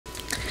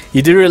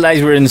You do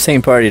realize we're in the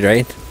same party,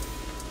 right?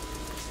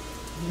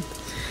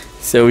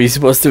 So we're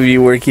supposed to be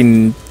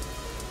working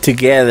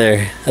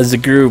together as a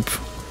group.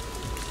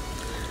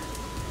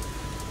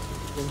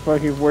 What the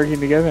fuck is working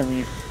together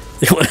mean?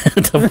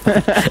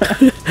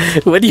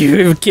 What are you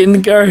in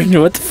kindergarten?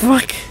 What the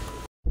fuck?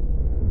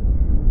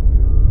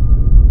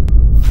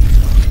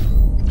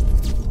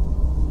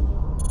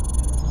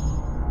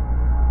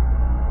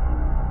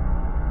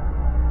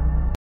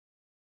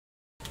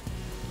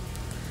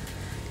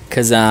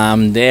 Cause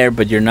I'm there,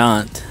 but you're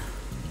not.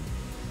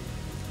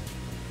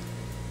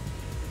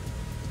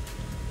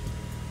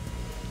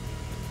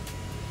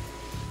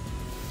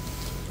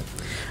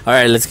 All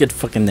right, let's get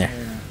fucking there.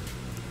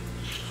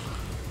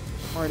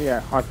 I'm already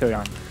at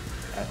Hotdogon.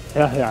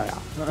 Yeah.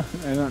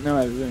 I don't know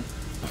how to do.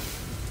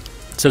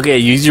 It's okay.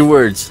 Use your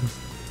words.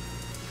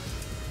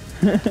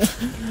 How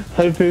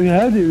do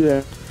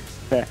that?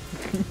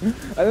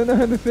 I don't know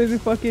how to say the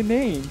fucking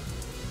name.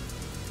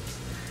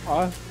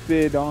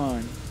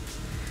 Hotdogon.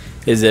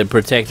 Is it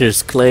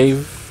Protector's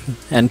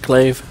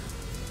Enclave?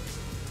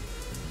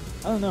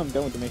 I don't know. I'm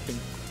done with the mission.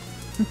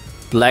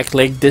 Black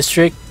Lake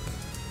District?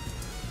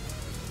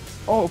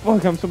 Oh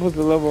fuck! I'm supposed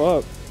to level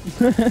up.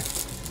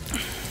 This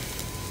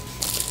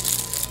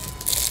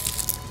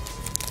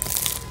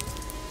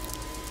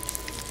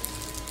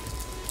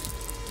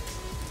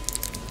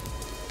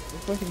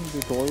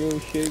fucking tutorial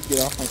shit, get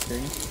off my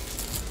screen.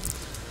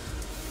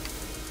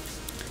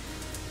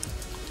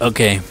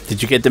 Okay,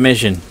 did you get the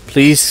mission?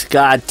 Please,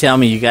 God, tell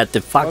me you got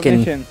the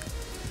fucking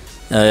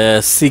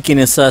seeking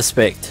a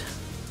suspect.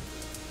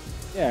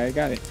 Yeah, I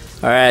got it.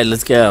 All right,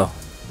 let's go.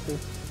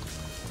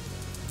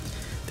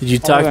 Did you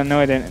talk? Hold on, no,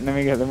 I didn't. Let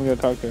me go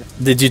talk to her.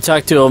 Did you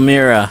talk to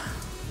Elmira?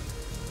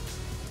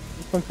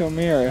 What's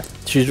Elmira?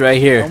 She's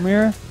right here.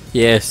 Elmira?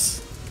 Yes.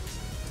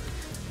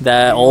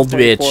 That old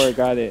bitch. I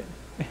got it.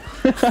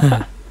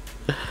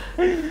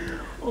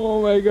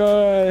 Oh my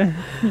god.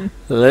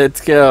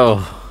 Let's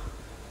go.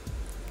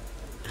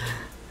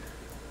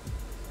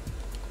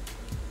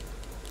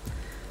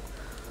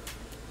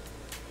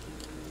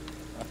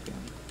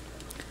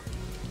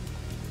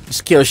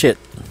 Just kill shit.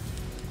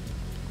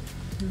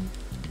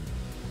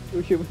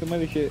 Oh shit with some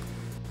other shit.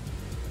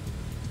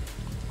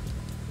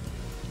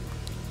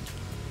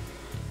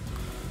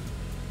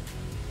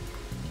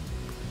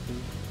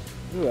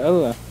 Ooh,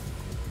 Ella.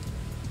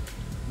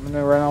 I'm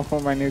gonna run off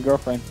with my new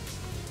girlfriend.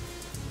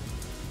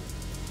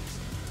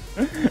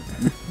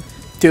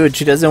 Dude,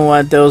 she doesn't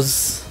want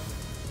those.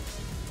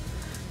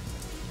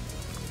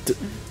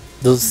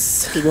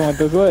 Those. You don't want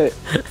those what?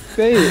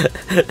 Say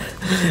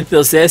it.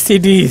 Those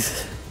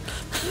STDs.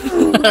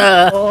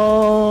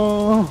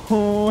 Oh,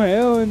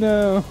 hell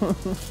no.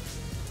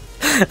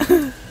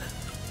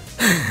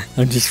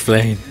 I'm just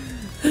playing.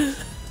 You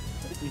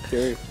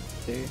sure?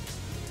 Okay.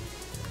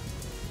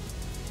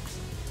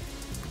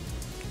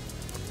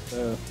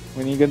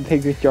 When are you gonna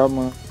take this job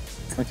more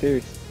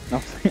serious?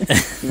 No.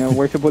 You know,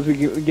 we're supposed to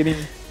be getting,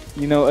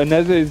 you know,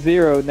 another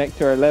 0 next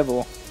to our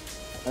level.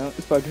 I don't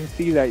fucking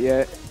see that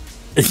yet.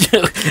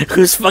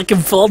 Whose fucking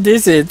fault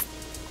is it?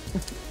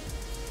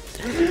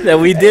 That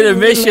we did a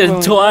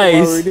mission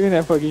twice. We're doing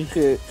that fucking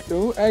shit.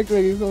 Don't act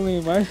like it's only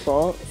my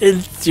fault.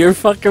 It's your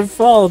fucking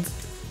fault.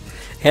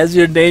 Has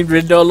your name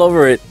written all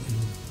over it.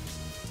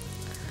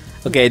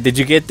 Okay, did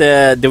you get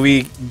the?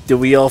 Did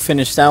we all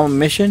finish that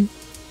mission?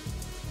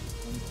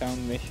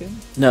 Down mission?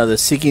 No, the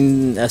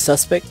seeking a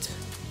suspect.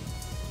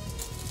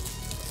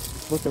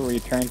 Supposed to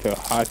return to a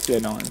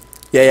Hotdogon.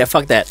 Yeah,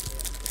 fuck that.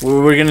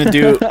 We're gonna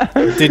do.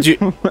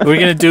 We're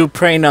gonna do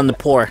preying on the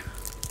poor.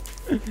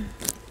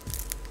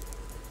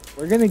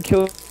 We're gonna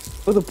kill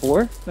the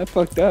poor? That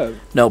fucked up.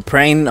 No,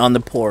 preying on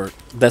the poor.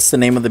 That's the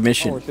name of the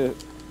mission. Oh shit.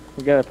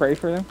 We gotta pray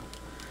for them?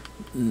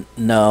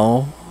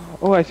 No.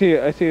 Oh, I see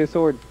a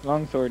sword.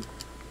 Long sword.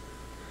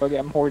 Okay,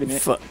 I'm hoarding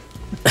it.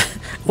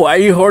 Why are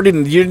you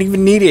hoarding it? You don't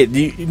even need it.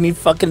 You need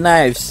fucking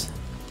knives.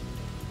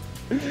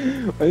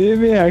 What do you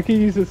mean? I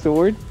can use a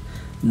sword?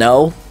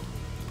 No.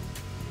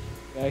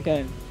 Yeah, I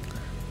can.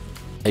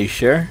 Are you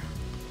sure?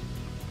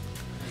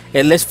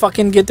 Hey, let's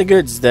fucking get the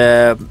goods.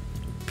 The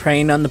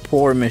preying on the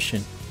poor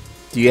mission.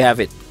 Do you have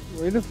it?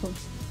 Where the fuck?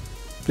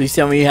 Please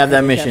tell me you have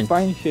that mission. I can't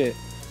find shit.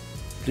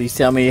 Please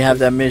tell me you have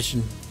that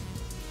mission.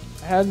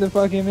 I have the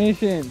fucking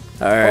mission.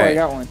 Alright. Oh, I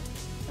got one.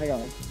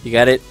 You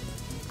got it?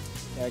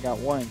 Yeah, I got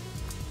one.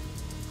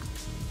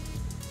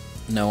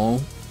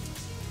 No.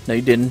 No,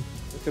 you didn't.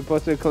 We're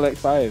supposed to collect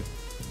 5.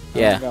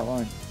 Yeah. I got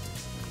one.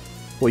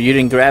 Well, you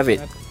didn't grab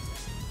it.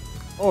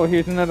 Oh,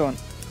 here's another one.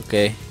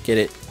 Okay, get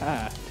it.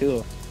 Ah, 2.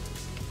 You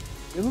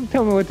don't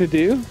tell me what to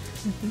do.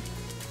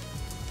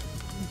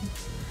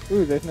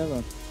 Ooh, there's another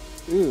one.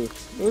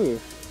 Ooh.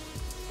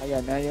 I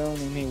got, now you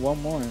only need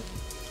 1 more.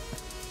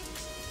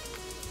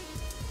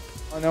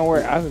 Oh no,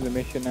 we're out of the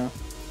mission now.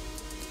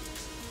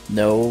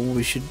 No,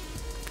 we should.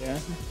 Yeah?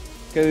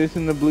 Because it's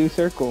in the blue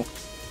circle.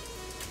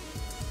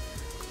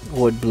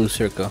 What blue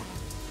circle?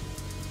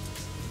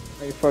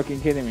 Are you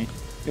fucking kidding me?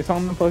 It's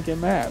on the fucking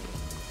map.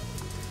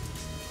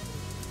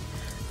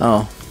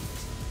 Oh.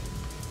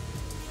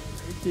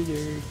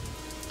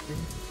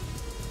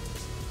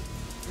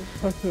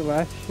 What's the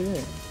last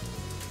shit?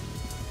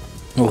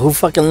 Well, who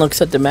fucking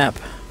looks at the map?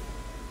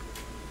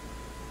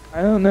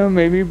 I don't know,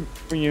 maybe,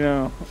 you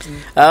know.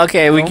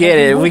 Okay, we Normal get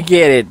it. people? We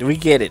get it. We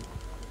get it.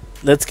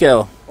 Let's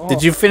go. Oh,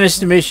 Did you finish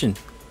the mission?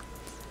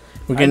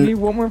 We're I gonna. need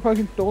one more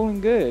fucking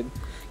stolen good.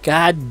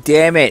 God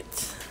damn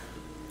it!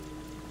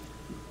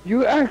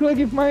 You act like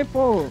it's my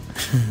fault.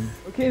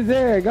 Okay,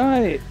 there, I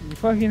got it. You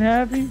fucking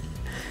happy?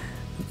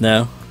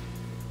 No.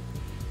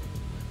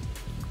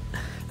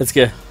 Let's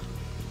go.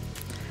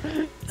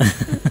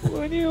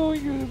 Why do you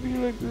always gotta be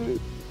like this?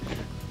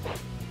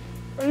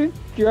 I'm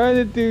just trying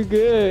to do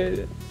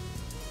good.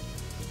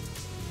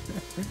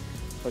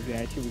 Fucking,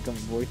 I should become a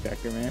voice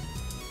actor, man.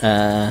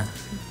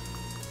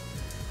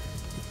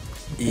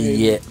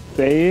 Yeah.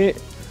 Say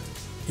it.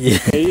 Yeah.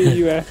 Say it,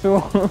 you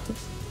asshole.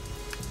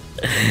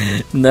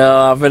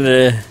 No, I'm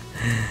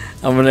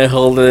gonna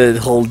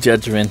hold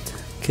judgment,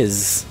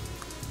 cause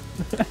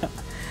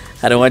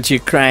I don't want you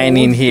crying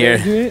in here.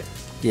 It?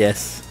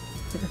 Yes.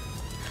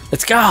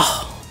 Let's go.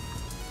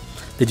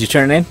 Did you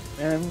turn in?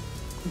 Man, I'm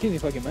getting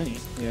fucking money.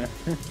 Yeah.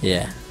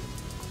 Yeah.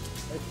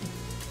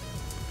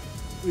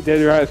 We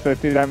did right, so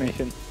let's do that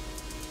mission.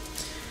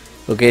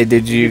 Okay.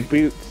 Did you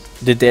Boots.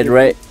 the dead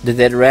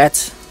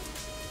rats?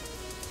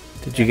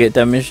 Did you get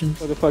that mission?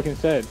 What the fucking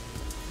said?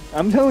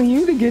 I'm telling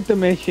you to get the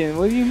mission.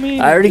 What do you mean?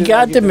 I already Did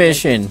got get the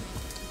mission.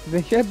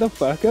 Then shut the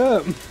fuck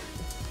up.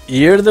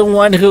 You're the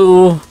one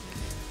who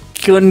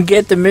couldn't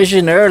get the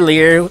mission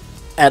earlier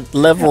at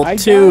level I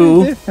 2.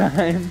 got it this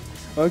time.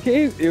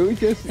 Okay, it was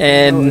just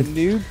And a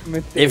new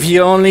mistake. If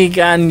you only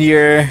gotten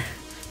your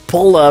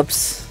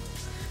pull-ups,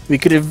 we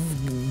could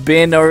have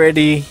been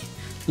already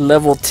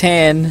level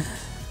 10.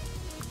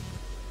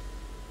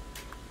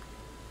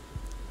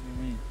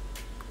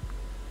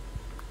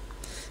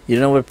 You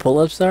know what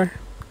pull-ups are?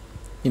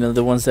 You know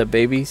the ones that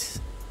babies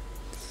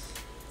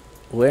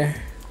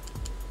wear?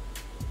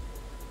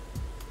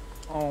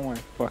 Oh my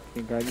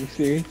fucking god, you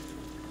serious?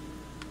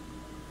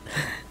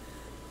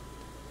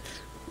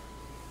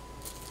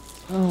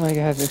 Oh my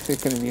god, this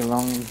is gonna be a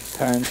long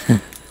time.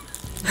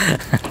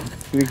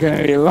 It's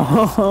gonna be a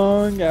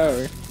long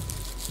hour.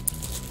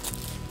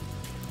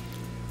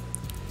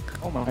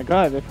 Oh my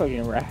god, they're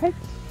fucking rats?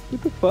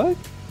 What the fuck?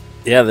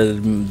 Yeah, the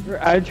They're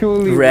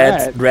actually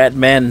rat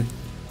men.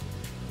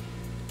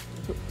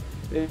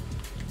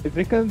 Is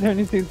it gonna turn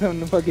into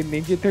some fucking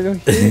Ninja Turtle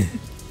shit?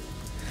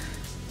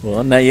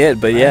 Well, not yet,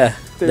 but yeah,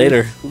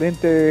 later.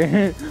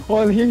 Splinter.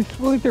 Oh, here's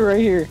Splinter right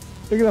here.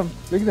 Look at him.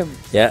 Look at him.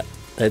 Yeah,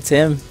 that's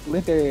him.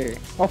 Splinter.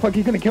 Oh fuck,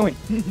 he's gonna kill me.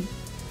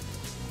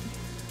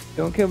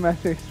 Don't kill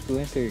Master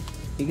Splinter.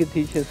 He can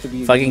teach us to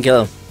be. Fucking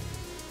kill him.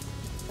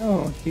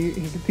 Oh, he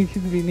can teach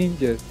us to be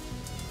ninjas.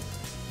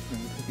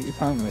 He's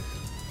harmless.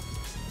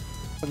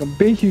 Fucking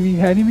bitch,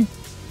 you hiding me?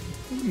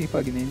 You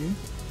fucking ninja.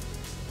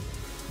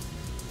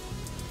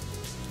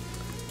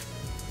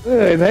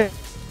 Ugh,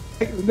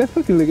 that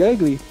fucking look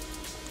ugly.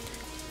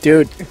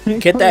 Dude,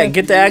 get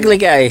the ugly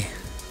guy.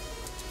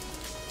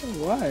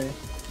 Why?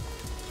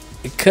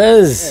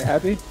 Because. Yeah,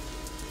 happy?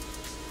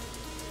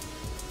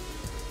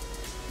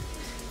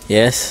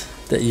 Yes,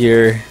 that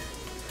you're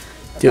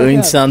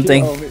doing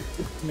something.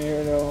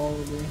 Smeared all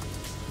over me.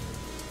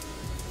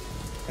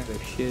 Kind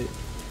of shit.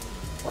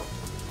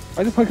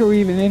 Why the fuck are we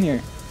even in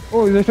here?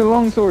 Oh, there's a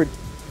long sword.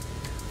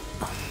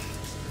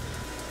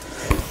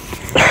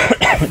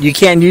 You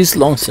can't use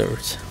long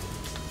swords.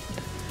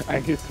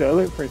 I could sell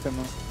it for some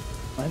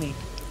money.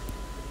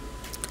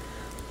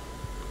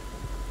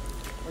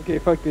 Okay,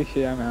 fuck this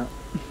shit, I'm out.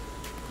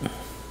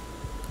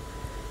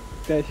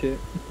 That shit.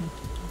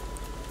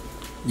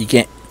 You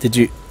can't. Did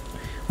you?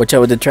 Watch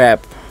out with the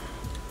trap.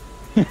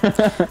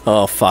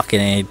 Oh,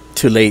 fucking A.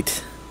 Too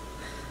late.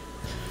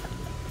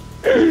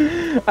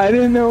 I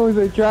didn't know it was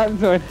a trap,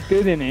 so I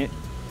stood in it.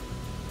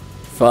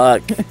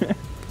 Fuck.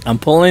 I'm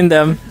pulling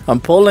them. I'm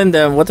pulling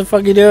them. What the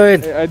fuck you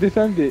doing? I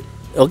disarmed it.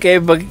 Okay,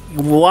 but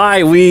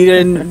why? We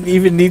didn't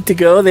even need to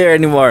go there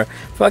anymore.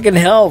 Fucking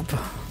help.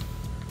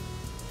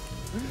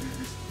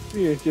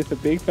 Dude, it's just a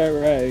big fat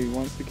rat who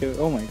wants to kill.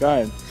 Oh my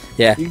god.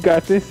 Yeah. You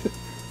got this?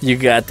 You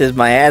got this,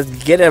 my ass.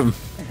 Get him.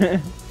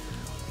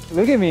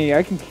 Look at me.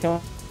 I can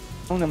kill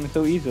them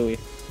so easily.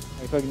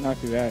 I fucking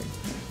knocked you back.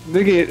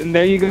 Look at it. And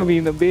there you go,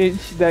 being the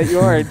bitch that you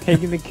are,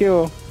 taking the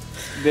kill.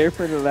 There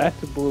for the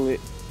last bullet.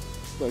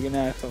 Fucking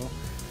asshole.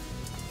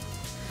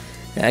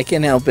 I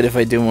can't help it if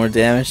I do more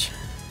damage.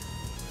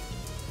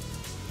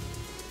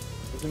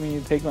 Doesn't mean you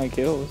take my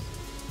kills.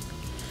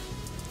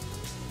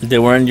 They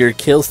weren't your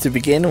kills to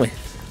begin with.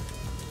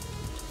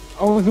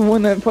 I was the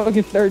one that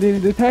fucking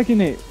started attacking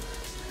it.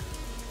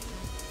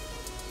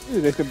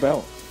 Dude, that's a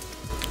belt.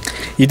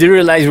 You do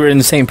realize we're in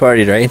the same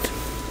party, right?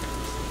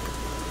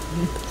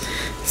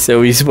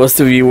 So we're supposed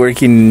to be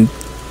working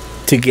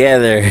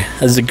together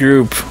as a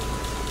group.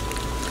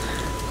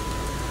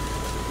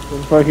 What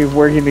the fuck is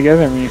working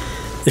together mean?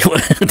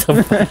 What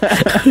the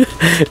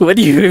fuck? What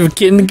are you in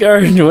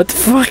kindergarten? What the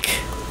fuck?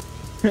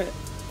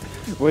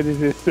 What is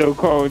this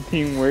so-called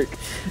teamwork?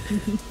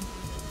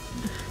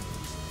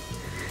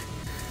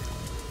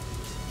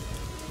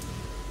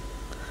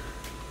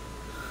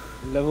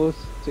 Level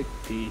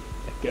 60.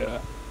 Let's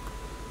go.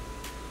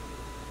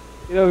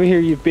 Get over here,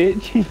 you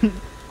bitch.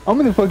 I'm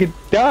gonna fucking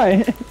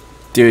die.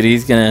 Dude,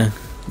 he's gonna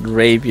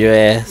rape your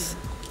ass.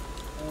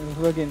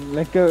 Fucking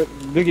let go.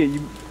 Look at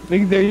you.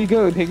 Look, there you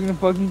go, taking the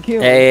fucking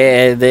kill.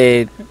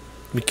 Hey,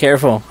 be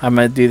careful. I'm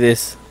gonna do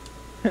this.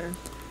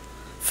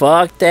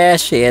 Fuck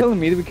that shit. Telling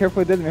me to be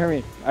careful. It doesn't hurt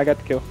me. I got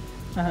the kill.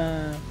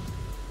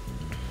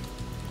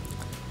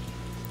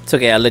 It's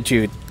okay. I'll let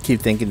you keep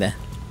thinking that.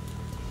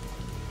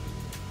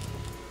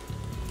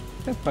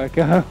 The fuck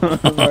up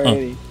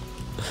already.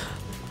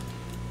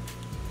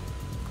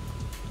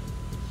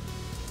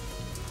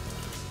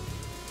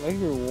 Like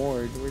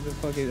reward. Where the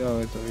fuck is? Oh,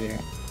 it's over here.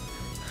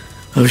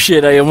 Oh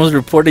shit! I almost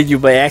reported you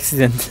by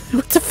accident.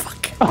 What the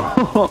fuck?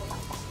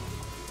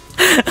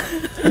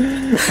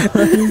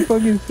 Are you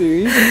fucking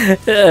serious?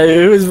 Yeah,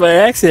 it was by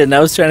accident. I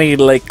was trying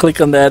to like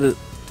click on that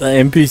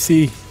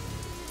NPC.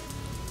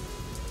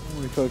 Oh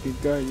my fucking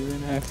god! You're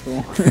an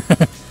asshole.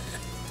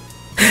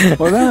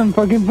 Hold on, I'm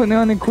fucking putting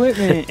on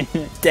equipment.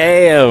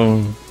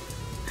 Damn.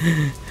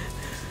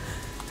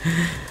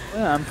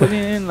 Yeah, I'm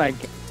putting in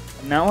like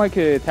now I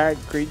could attack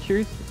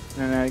creatures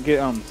and I get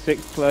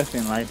 6+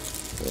 in life.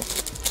 So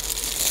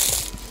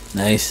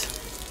Nice.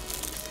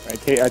 I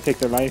take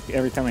their life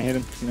every time I hit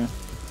them. You know.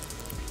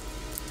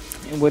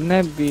 And wouldn't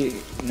that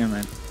be never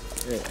mind?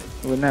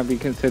 Wouldn't that be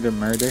considered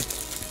murder?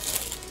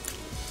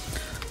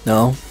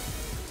 No.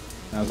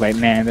 I was like,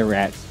 man, the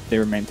rats. They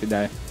were meant to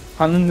die.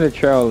 On the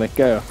trail, let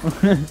go.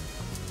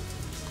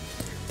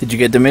 Did you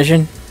get the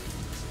mission?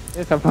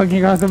 Yes, I fucking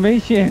got the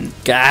mission.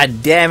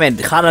 God damn it!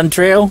 Hot on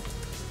trail.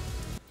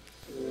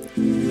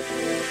 Alright.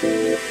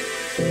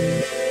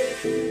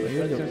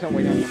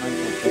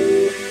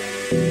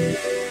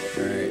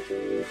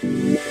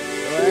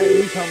 Well, at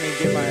least help me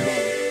get my own.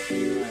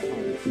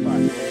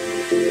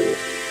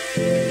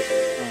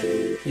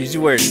 Use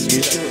your words.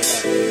 Use your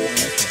words.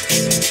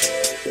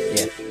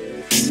 Yeah.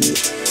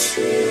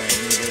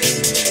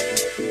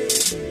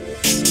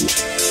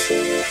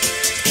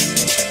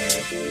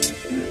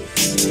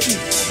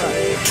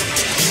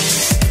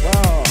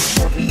 Wow.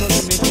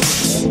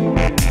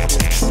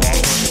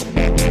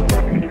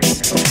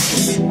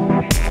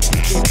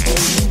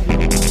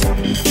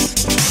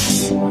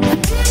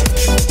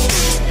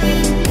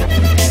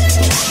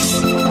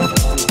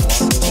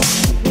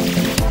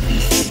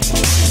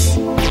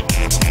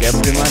 Yeah,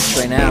 pretty much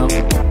right now.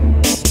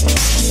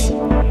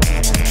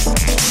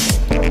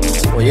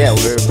 Well, yeah,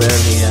 we're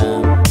barely